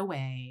can get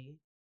away,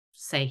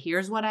 say,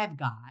 here's what I've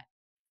got.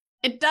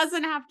 It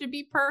doesn't have to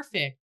be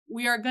perfect.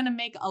 We are going to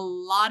make a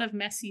lot of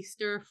messy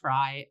stir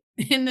fry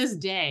in this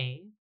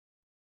day,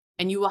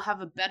 and you will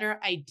have a better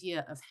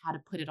idea of how to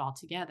put it all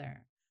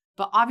together.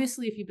 But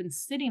obviously, if you've been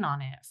sitting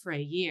on it for a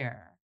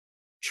year,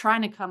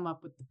 trying to come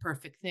up with the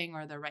perfect thing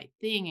or the right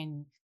thing,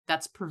 and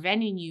that's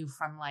preventing you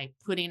from like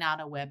putting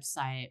out a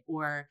website,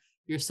 or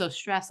you're so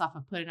stressed off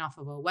of putting off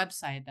of a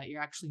website that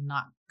you're actually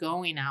not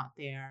going out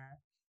there,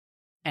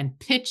 and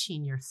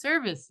pitching your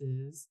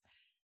services,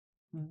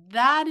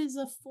 that is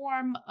a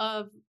form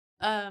of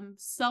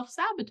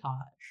self-sabotage.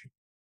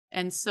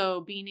 And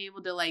so being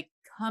able to like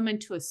come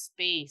into a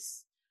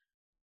space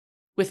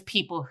with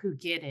people who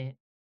get it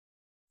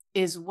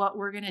is what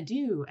we're going to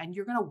do. And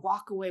you're going to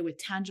walk away with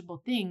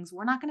tangible things.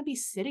 We're not going to be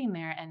sitting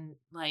there and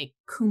like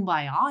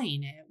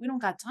kumbayaing it. We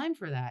don't got time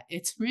for that.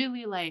 It's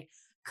really like,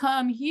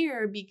 come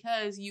here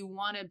because you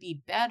want to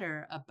be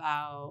better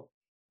about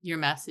your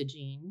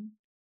messaging.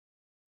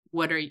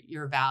 What are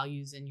your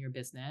values in your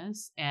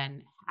business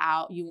and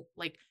how you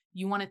like,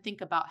 you want to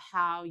think about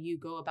how you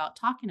go about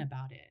talking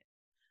about it.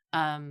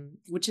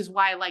 Which is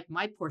why I like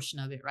my portion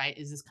of it, right?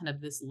 Is this kind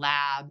of this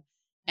lab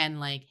and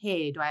like,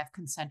 hey, do I have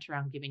consent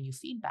around giving you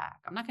feedback?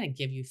 I'm not going to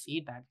give you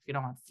feedback if you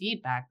don't want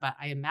feedback, but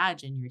I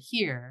imagine you're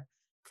here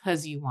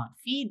because you want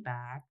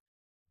feedback.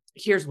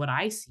 Here's what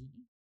I see.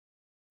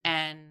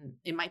 And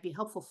it might be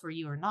helpful for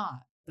you or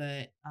not,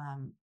 but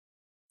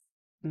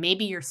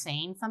maybe you're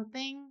saying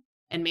something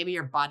and maybe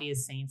your body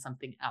is saying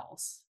something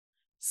else.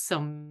 So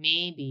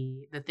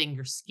maybe the thing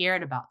you're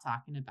scared about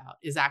talking about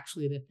is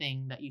actually the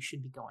thing that you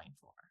should be going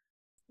for.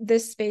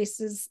 This space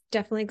is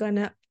definitely going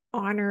to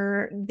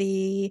honor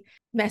the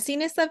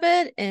messiness of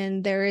it.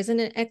 And there isn't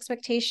an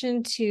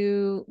expectation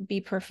to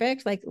be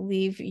perfect, like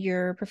leave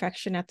your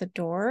perfection at the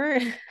door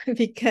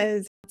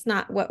because it's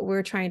not what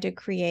we're trying to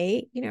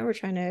create. You know, we're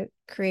trying to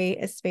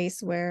create a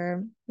space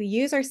where we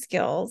use our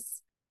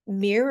skills,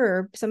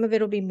 mirror, some of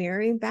it will be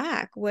mirroring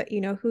back what,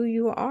 you know, who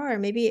you are,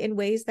 maybe in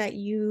ways that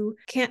you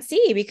can't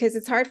see because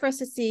it's hard for us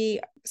to see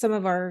some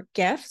of our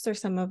gifts or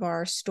some of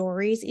our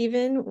stories,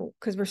 even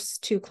because we're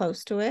too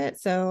close to it.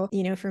 So,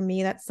 you know, for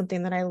me, that's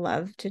something that I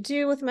love to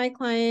do with my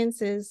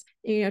clients is,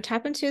 you know,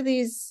 tap into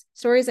these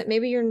stories that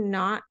maybe you're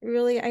not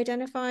really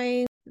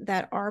identifying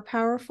that are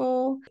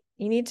powerful.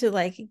 You need to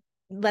like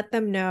let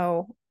them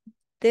know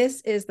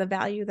this is the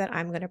value that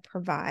I'm going to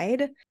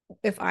provide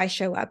if I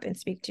show up and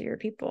speak to your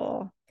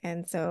people.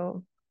 And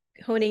so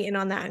honing in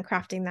on that and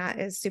crafting that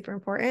is super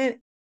important.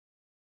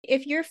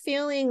 If you're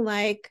feeling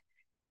like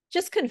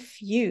just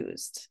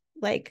confused,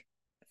 like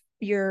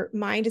your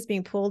mind is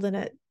being pulled in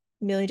a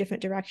million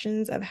different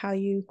directions of how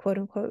you quote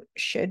unquote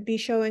should be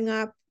showing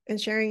up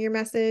and sharing your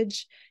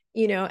message,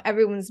 you know,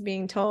 everyone's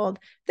being told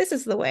this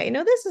is the way,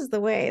 no, this is the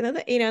way,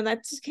 you know,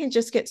 that can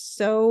just get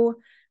so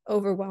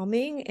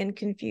overwhelming and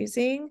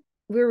confusing.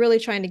 We're really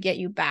trying to get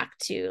you back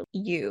to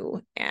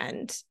you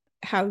and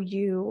how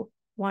you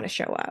want to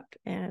show up.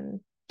 And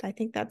I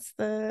think that's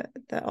the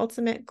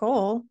ultimate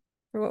goal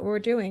for what we're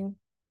doing.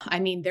 I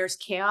mean, there's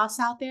chaos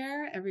out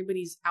there.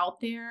 Everybody's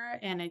out there.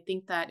 And I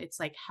think that it's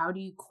like, how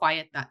do you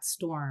quiet that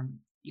storm?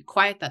 You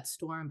quiet that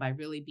storm by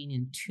really being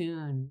in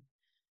tune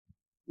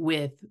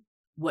with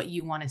what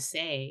you want to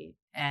say.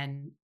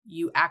 And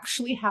you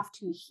actually have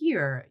to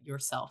hear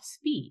yourself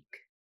speak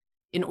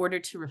in order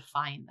to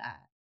refine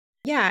that.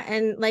 Yeah.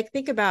 And like,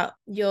 think about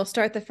you'll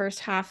start the first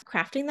half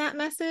crafting that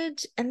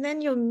message, and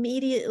then you'll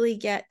immediately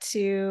get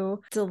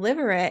to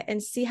deliver it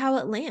and see how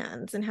it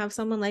lands and have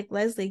someone like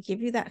Leslie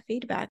give you that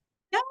feedback.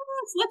 Yes,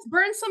 let's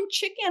burn some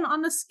chicken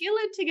on the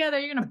skillet together.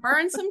 You're going to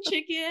burn some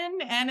chicken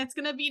and it's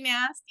going to be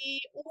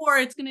nasty, or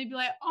it's going to be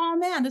like, oh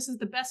man, this is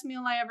the best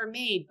meal I ever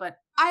made. But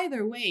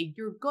either way,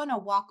 you're going to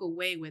walk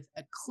away with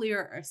a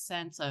clearer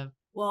sense of,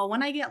 well,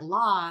 when I get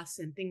lost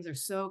and things are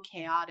so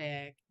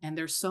chaotic and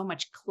there's so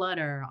much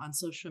clutter on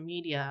social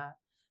media,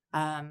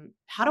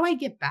 how do I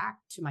get back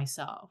to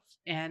myself?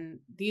 And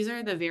these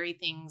are the very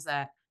things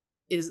that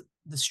is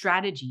the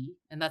strategy.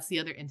 And that's the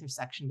other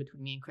intersection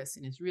between me and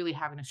Kristen is really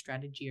having a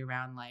strategy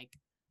around like,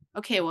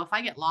 okay, well, if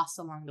I get lost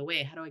along the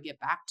way, how do I get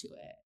back to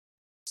it?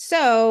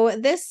 So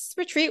this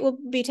retreat will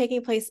be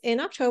taking place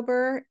in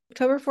October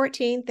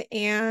 14th,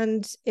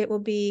 and it will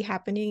be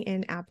happening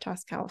in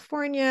Aptos,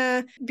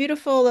 California.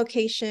 Beautiful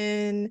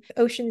location,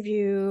 ocean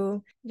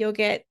view. You'll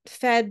get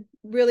fed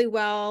really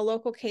well,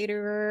 local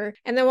caterer.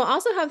 And then we'll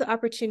also have the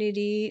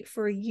opportunity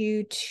for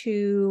you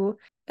to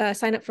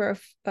sign up for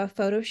a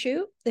photo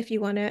shoot if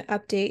you want to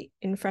update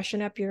and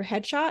freshen up your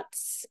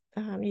headshots.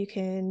 You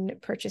can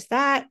purchase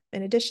that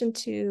in addition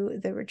to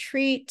the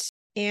retreat.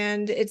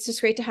 And it's just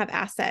great to have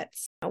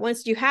assets.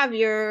 Once you have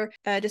your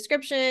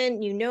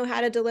description, you know how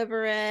to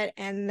deliver it,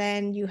 and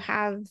then you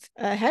have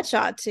a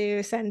headshot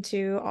to send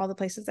to all the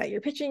places that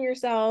you're pitching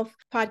yourself,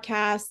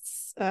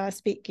 podcasts,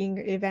 speaking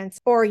events,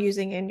 or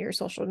using in your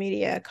social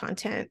media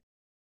content.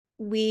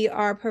 We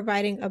are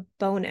providing a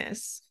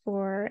bonus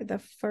for the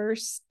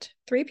first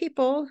 3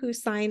 people who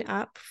sign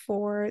up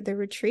for the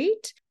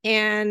retreat.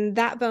 And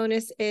that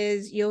bonus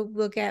is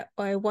will get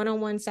a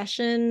one-on-one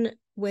session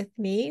with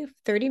me,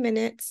 30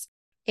 minutes.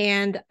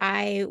 And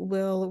I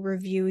will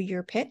review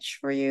your pitch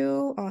for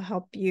you. I'll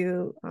help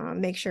you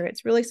make sure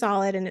it's really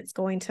solid and it's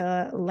going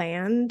to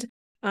land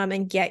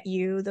and get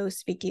you those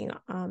speaking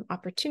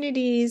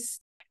opportunities.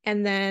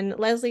 And then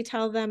Leslie,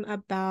 tell them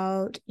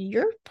about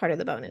your part of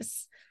the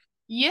bonus.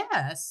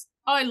 Yes.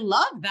 Oh, I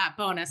love that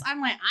bonus.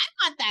 I'm like,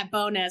 I want that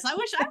bonus. I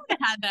wish I would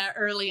have had that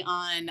early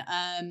on.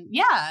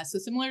 Yeah. So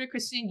similar to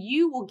Kristen,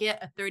 you will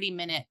get a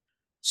 30-minute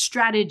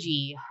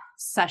strategy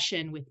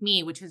session with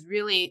me, which is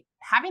really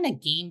having a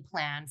game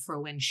plan for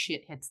when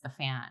shit hits the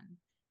fan.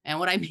 And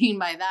what I mean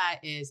by that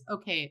is,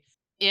 okay,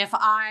 if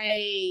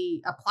I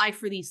apply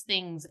for these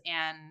things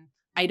and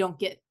I don't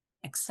get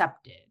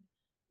accepted,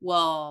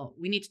 well,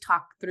 we need to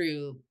talk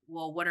through,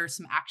 well, what are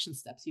some action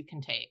steps you can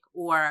take?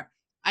 Or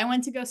I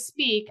went to go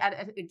speak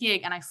at a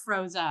gig and I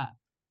froze up.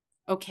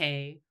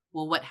 Okay,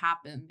 well, what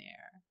happened there?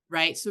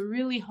 Right. So,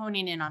 really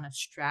honing in on a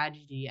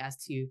strategy as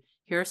to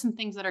here are some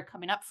things that are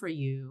coming up for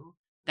you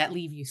that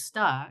leave you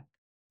stuck.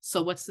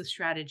 So, what's the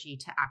strategy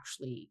to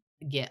actually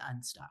get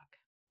unstuck?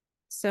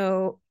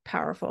 So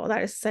powerful.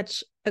 That is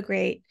such a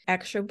great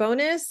extra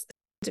bonus.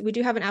 We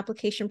do have an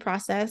application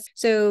process.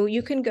 So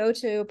you can go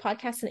to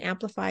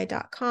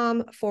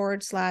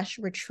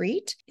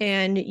podcastandamplify.com/retreat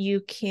and you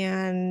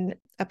can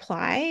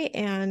apply.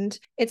 And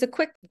it's a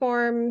quick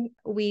form.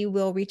 We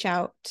will reach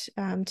out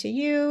to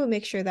you,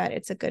 make sure that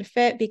it's a good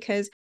fit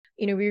because,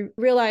 we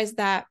realize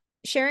that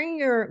sharing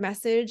your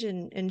message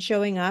and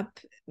showing up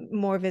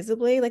more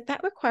visibly, like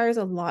that requires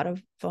a lot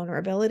of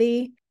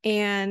vulnerability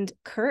and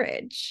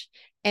courage.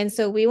 And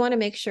so we want to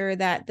make sure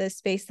that the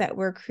space that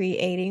we're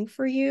creating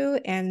for you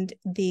and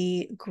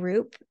the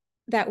group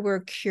that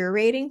we're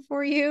curating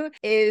for you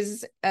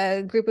is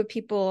a group of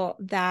people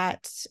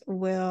that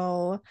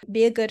will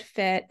be a good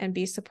fit and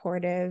be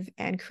supportive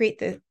and create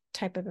the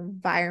type of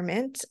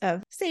environment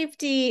of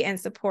safety and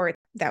support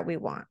that we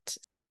want.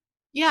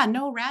 Yeah,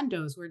 no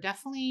randos. We're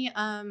definitely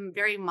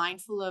very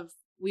mindful of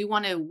we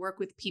want to work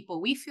with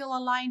people we feel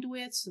aligned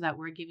with so that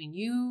we're giving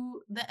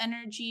you the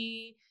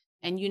energy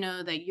and you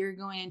know that you're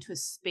going into a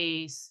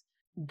space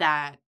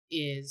that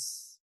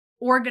is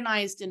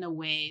organized in a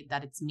way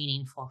that it's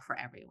meaningful for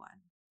everyone.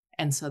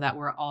 And so that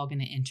we're all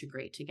going to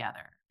integrate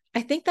together.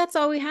 I think that's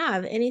all we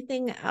have.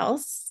 Anything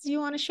else you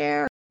want to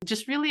share?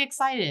 Just really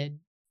excited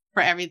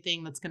for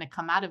everything that's going to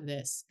come out of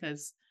this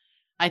because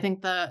I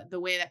think the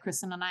way that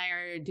Kristen and I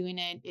are doing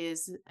it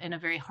is in a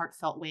very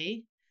heartfelt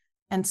way.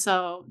 And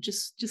so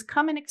just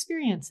come and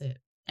experience it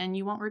and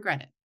you won't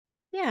regret it.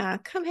 Yeah,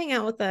 come hang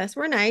out with us.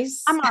 We're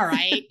nice. I'm all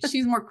right.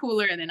 She's more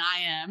cooler than I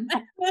am.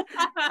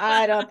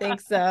 I don't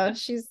think so.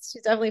 She's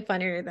definitely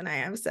funnier than I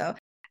am. So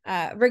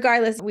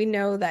regardless, we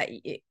know that,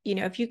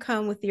 if you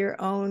come with your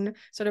own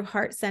sort of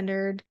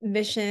heart-centered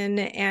mission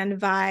and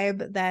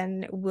vibe,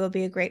 then we'll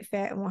be a great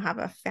fit and we'll have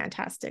a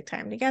fantastic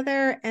time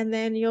together. And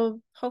then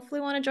you'll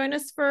hopefully want to join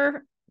us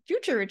for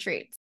future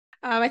retreats.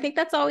 I think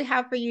that's all we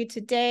have for you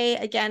today.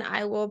 Again,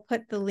 I will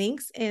put the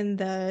links in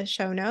the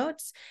show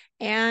notes.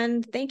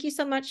 And thank you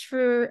so much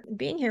for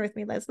being here with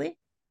me, Leslie.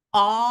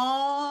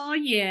 Oh,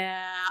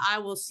 yeah. I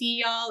will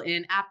see y'all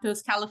in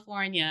Aptos,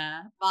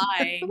 California.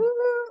 Bye.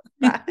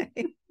 Bye.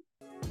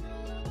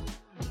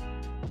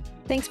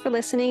 Thanks for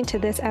listening to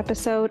this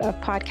episode of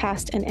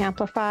Podcast and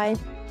Amplify.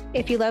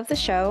 If you love the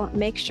show,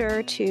 make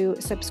sure to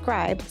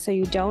subscribe so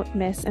you don't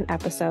miss an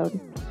episode.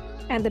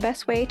 And the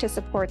best way to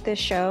support this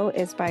show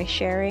is by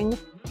sharing,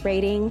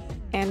 rating,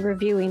 and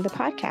reviewing the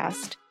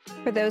podcast.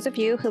 For those of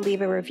you who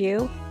leave a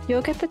review,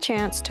 you'll get the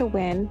chance to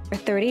win a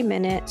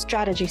 30-minute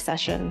strategy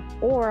session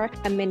or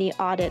a mini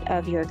audit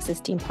of your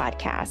existing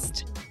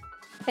podcast.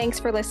 Thanks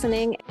for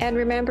listening, and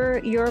remember,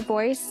 your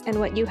voice and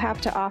what you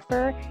have to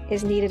offer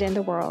is needed in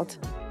the world.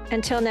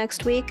 Until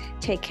next week,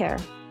 take care.